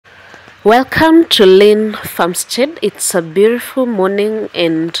Welcome to Lynn Farmstead. It's a beautiful morning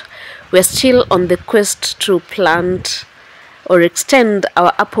and we're still on the quest to plant or extend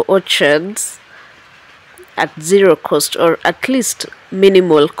our apple orchards at zero cost, or at least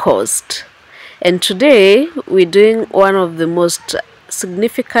minimal cost. And today we're doing one of the most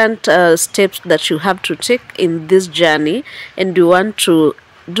significant steps that you have to take in this journey, and we want to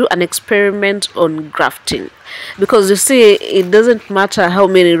do an experiment on grafting, because you see, it doesn't matter how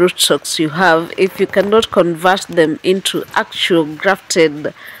many rootstocks you have. If you cannot convert them into actual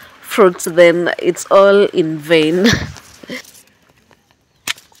grafted fruits, then it's all in vain.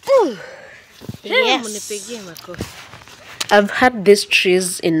 Yes. I've had these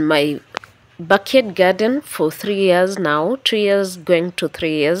trees in my backyard garden for 3 years now, 2 years going to 3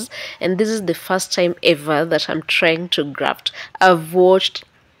 years, and this is the first time ever that I'm trying to graft. I've watched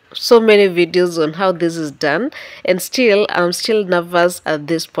so many videos on how this is done, and I'm still nervous at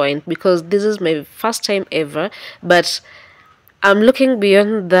this point because this is my first time ever, but I'm looking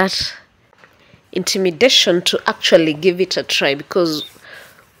beyond that intimidation to actually give it a try, because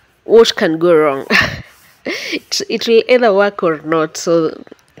what can go wrong? it will either work or not, so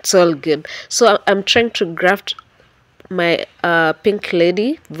it's all good. So I'm trying to graft my pink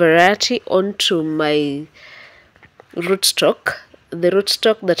lady variety onto my rootstock, the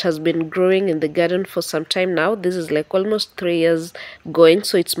rootstock that has been growing in the garden for some time now. This is like almost 3 years going,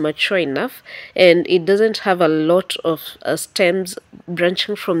 so it's mature enough, and it doesn't have a lot of stems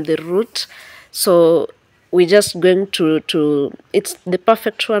branching from the root, so we're just going to it's the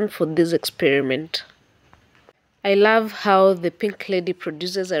perfect one for this experiment. I love how the pink lady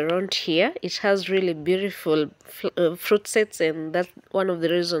produces around here. It has really beautiful fruit sets, and that's one of the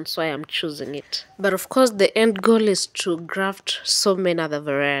reasons why I'm choosing it. But of course, the end goal is to graft so many other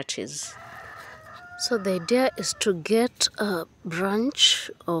varieties. So the idea is to get a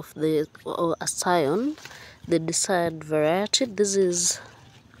branch of or a scion, the desired variety. This is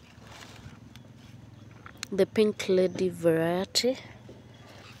the pink lady variety.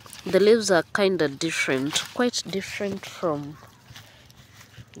 The leaves are kind of different, quite different from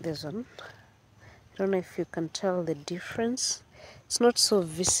this one. I don't know if you can tell the difference. It's not so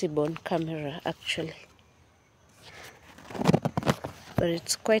visible on camera actually, but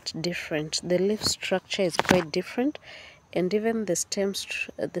it's quite different. The leaf structure is quite different, and even the stem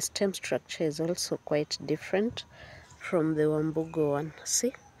structure is also quite different from the Wambugo one.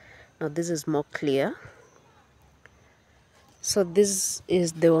 See, now this is more clear. So this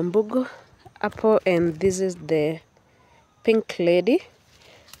is the Wambugo apple, and this is the pink lady,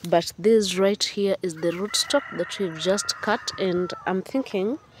 but this right here is the rootstock that we've just cut, and I'm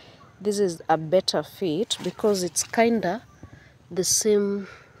thinking this is a better fit because it's kinda the same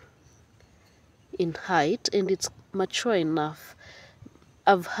in height and it's mature enough.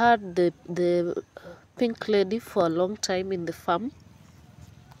 I've had the pink lady for a long time in the farm.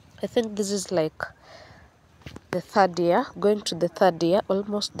 I think this is like the 3rd year, going to the 3rd year,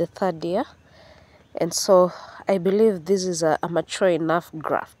 almost the 3rd year. And so I believe this is a mature enough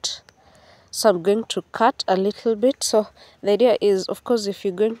graft. So I'm going to cut a little bit. So the idea is, of course, if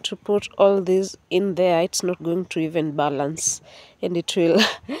you're going to put all these in there, it's not going to even balance, and it will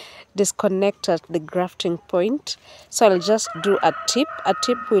disconnect at the grafting point. So I'll just do a tip. A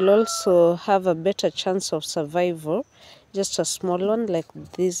tip will also have a better chance of survival. Just a small one like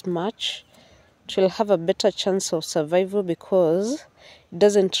this much. It will have a better chance of survival because it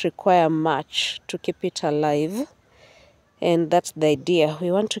doesn't require much to keep it alive. And that's the idea.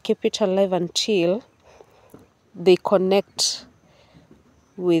 We want to keep it alive until they connect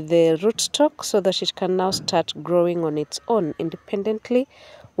with the rootstock so that it can now start growing on its own independently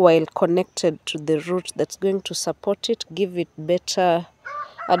while connected to the root that's going to support it, give it better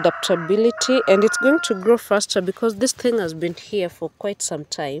adaptability, and it's going to grow faster because this thing has been here for quite some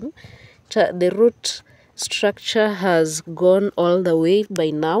time. The root structure has gone all the way by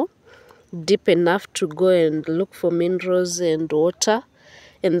now, deep enough to go and look for minerals and water,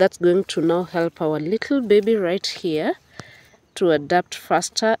 and that's going to now help our little baby right here to adapt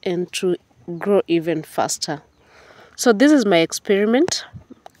faster and to grow even faster. So this is my experiment.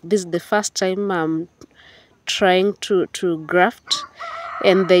 This is the first time I'm trying to graft,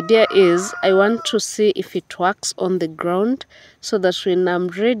 and the idea is I want to see if it works on the ground, so that when I'm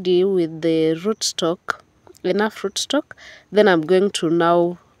ready with the rootstock, enough rootstock, then I'm going to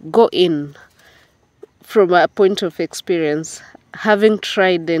now go in from a point of experience, having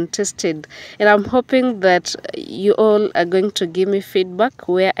tried and tested, and I'm hoping that you all are going to give me feedback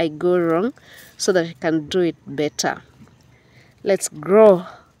where I go wrong so that I can do it better. Let's grow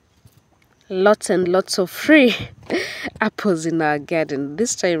lots and lots of free apples in our garden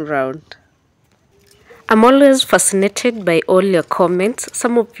this time round. I'm always fascinated by all your comments.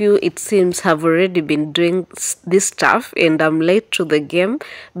 Some of you, it seems, have already been doing this stuff and I'm late to the game.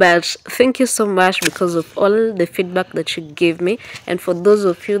 But thank you so much because of all the feedback that you gave me. And for those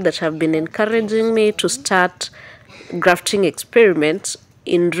of you that have been encouraging me to start grafting experiments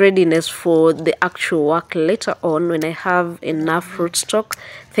in readiness for the actual work later on when I have enough rootstock,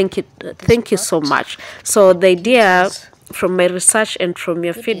 thank you so much. So the idea from my research and from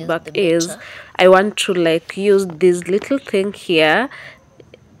your feedback is I want to like use this little thing here.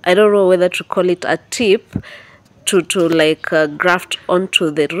 I don't know whether to call it a tip to like graft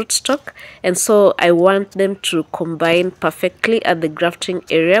onto the rootstock, and so I want them to combine perfectly at the grafting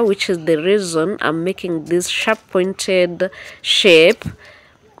area, which is the reason I'm making this sharp pointed shape,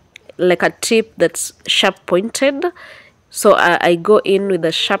 like a tip that's sharp pointed. So I go in with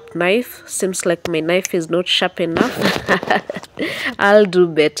a sharp knife. Seems like my knife is not sharp enough. I'll do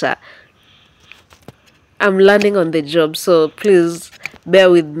better. I'm learning on the job, so please bear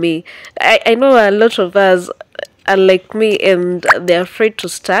with me. I know a lot of us are like me and they're afraid to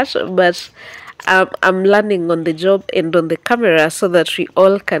start, but I'm learning on the job and on the camera so that we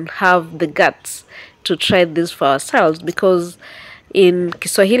all can have the guts to try this for ourselves, because in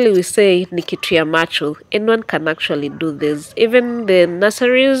Kiswahili we say ni kitu ya macho. Anyone can actually do this. Even the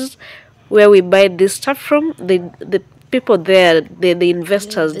nurseries where we buy this stuff from, the people there, the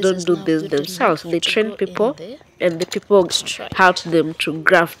investors don't do this themselves. They train people and the people help them to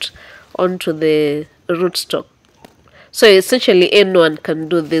graft onto the rootstock. So essentially anyone can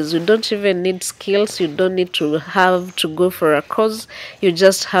do this. You don't even need skills. You don't need to have to go for a course. You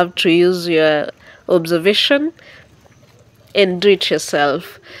just have to use your observation and do it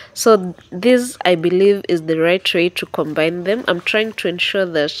yourself. So this, I believe, is the right way to combine them. I'm trying to ensure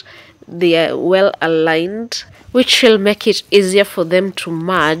that they are well aligned, which will make it easier for them to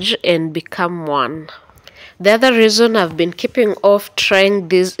merge and become one. The other reason I've been keeping off trying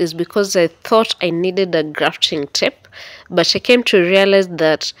this is because I thought I needed a grafting tape, but I came to realize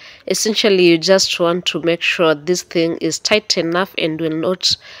that essentially you just want to make sure this thing is tight enough and will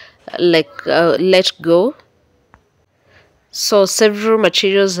not let go. So several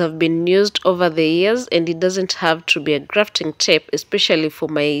materials have been used over the years, and it doesn't have to be a grafting tape, especially for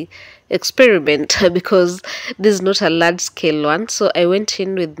my experiment, because this is not a large scale one. So I went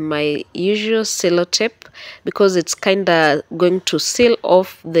in with my usual sellotape because it's kind of going to seal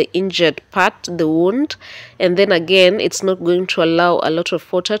off the injured part, the wound, and then again it's not going to allow a lot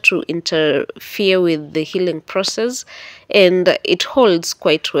of water to interfere with the healing process, and it holds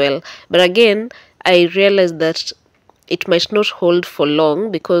quite well. But again, I realized that it might not hold for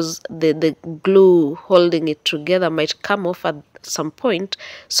long because the glue holding it together might come off at some point.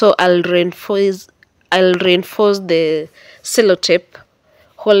 So I'll reinforce the sellotape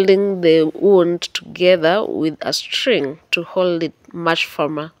holding the wound together with a string to hold it much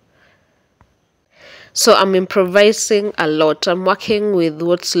firmer. So I'm improvising a lot. I'm working with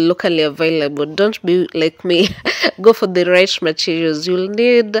what's locally available. Don't be like me. Go for the right materials. You'll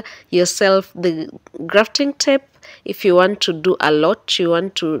need yourself the grafting tape. If you want to do a lot,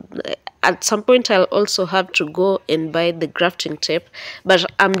 at some point I'll also have to go and buy the grafting tape, but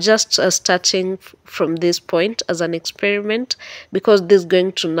I'm just starting from this point as an experiment, because this is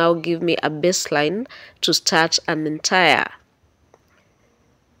going to now give me a baseline to start an entire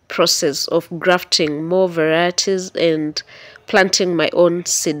process of grafting more varieties and planting my own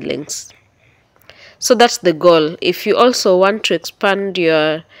seedlings. So that's the goal. If you also want to expand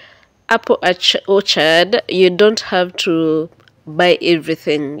your apple orchard, you don't have to buy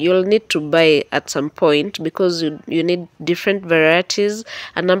everything. You'll need to buy at some point because you need different varieties,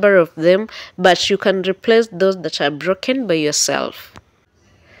 a number of them, but you can replace those that are broken by yourself.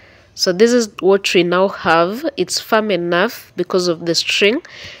 So this is what we now have. It's firm enough because of the string,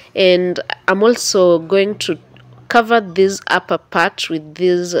 and I'm also going to cover this upper part with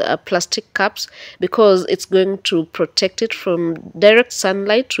these plastic caps because it's going to protect it from direct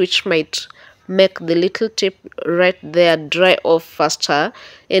sunlight, which might make the little tip right there dry off faster,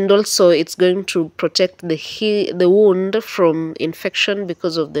 and also it's going to protect the wound from infection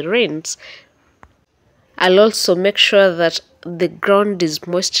because of the rains. I'll also make sure that the ground is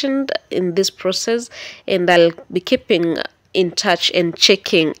moistened in this process, and I'll be keeping in touch and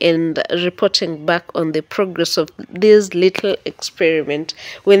checking and reporting back on the progress of this little experiment.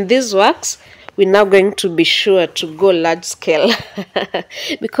 When this works, we're now going to be sure to go large scale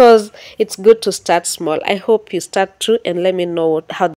because it's good to start small. I hope you start too, and let me know how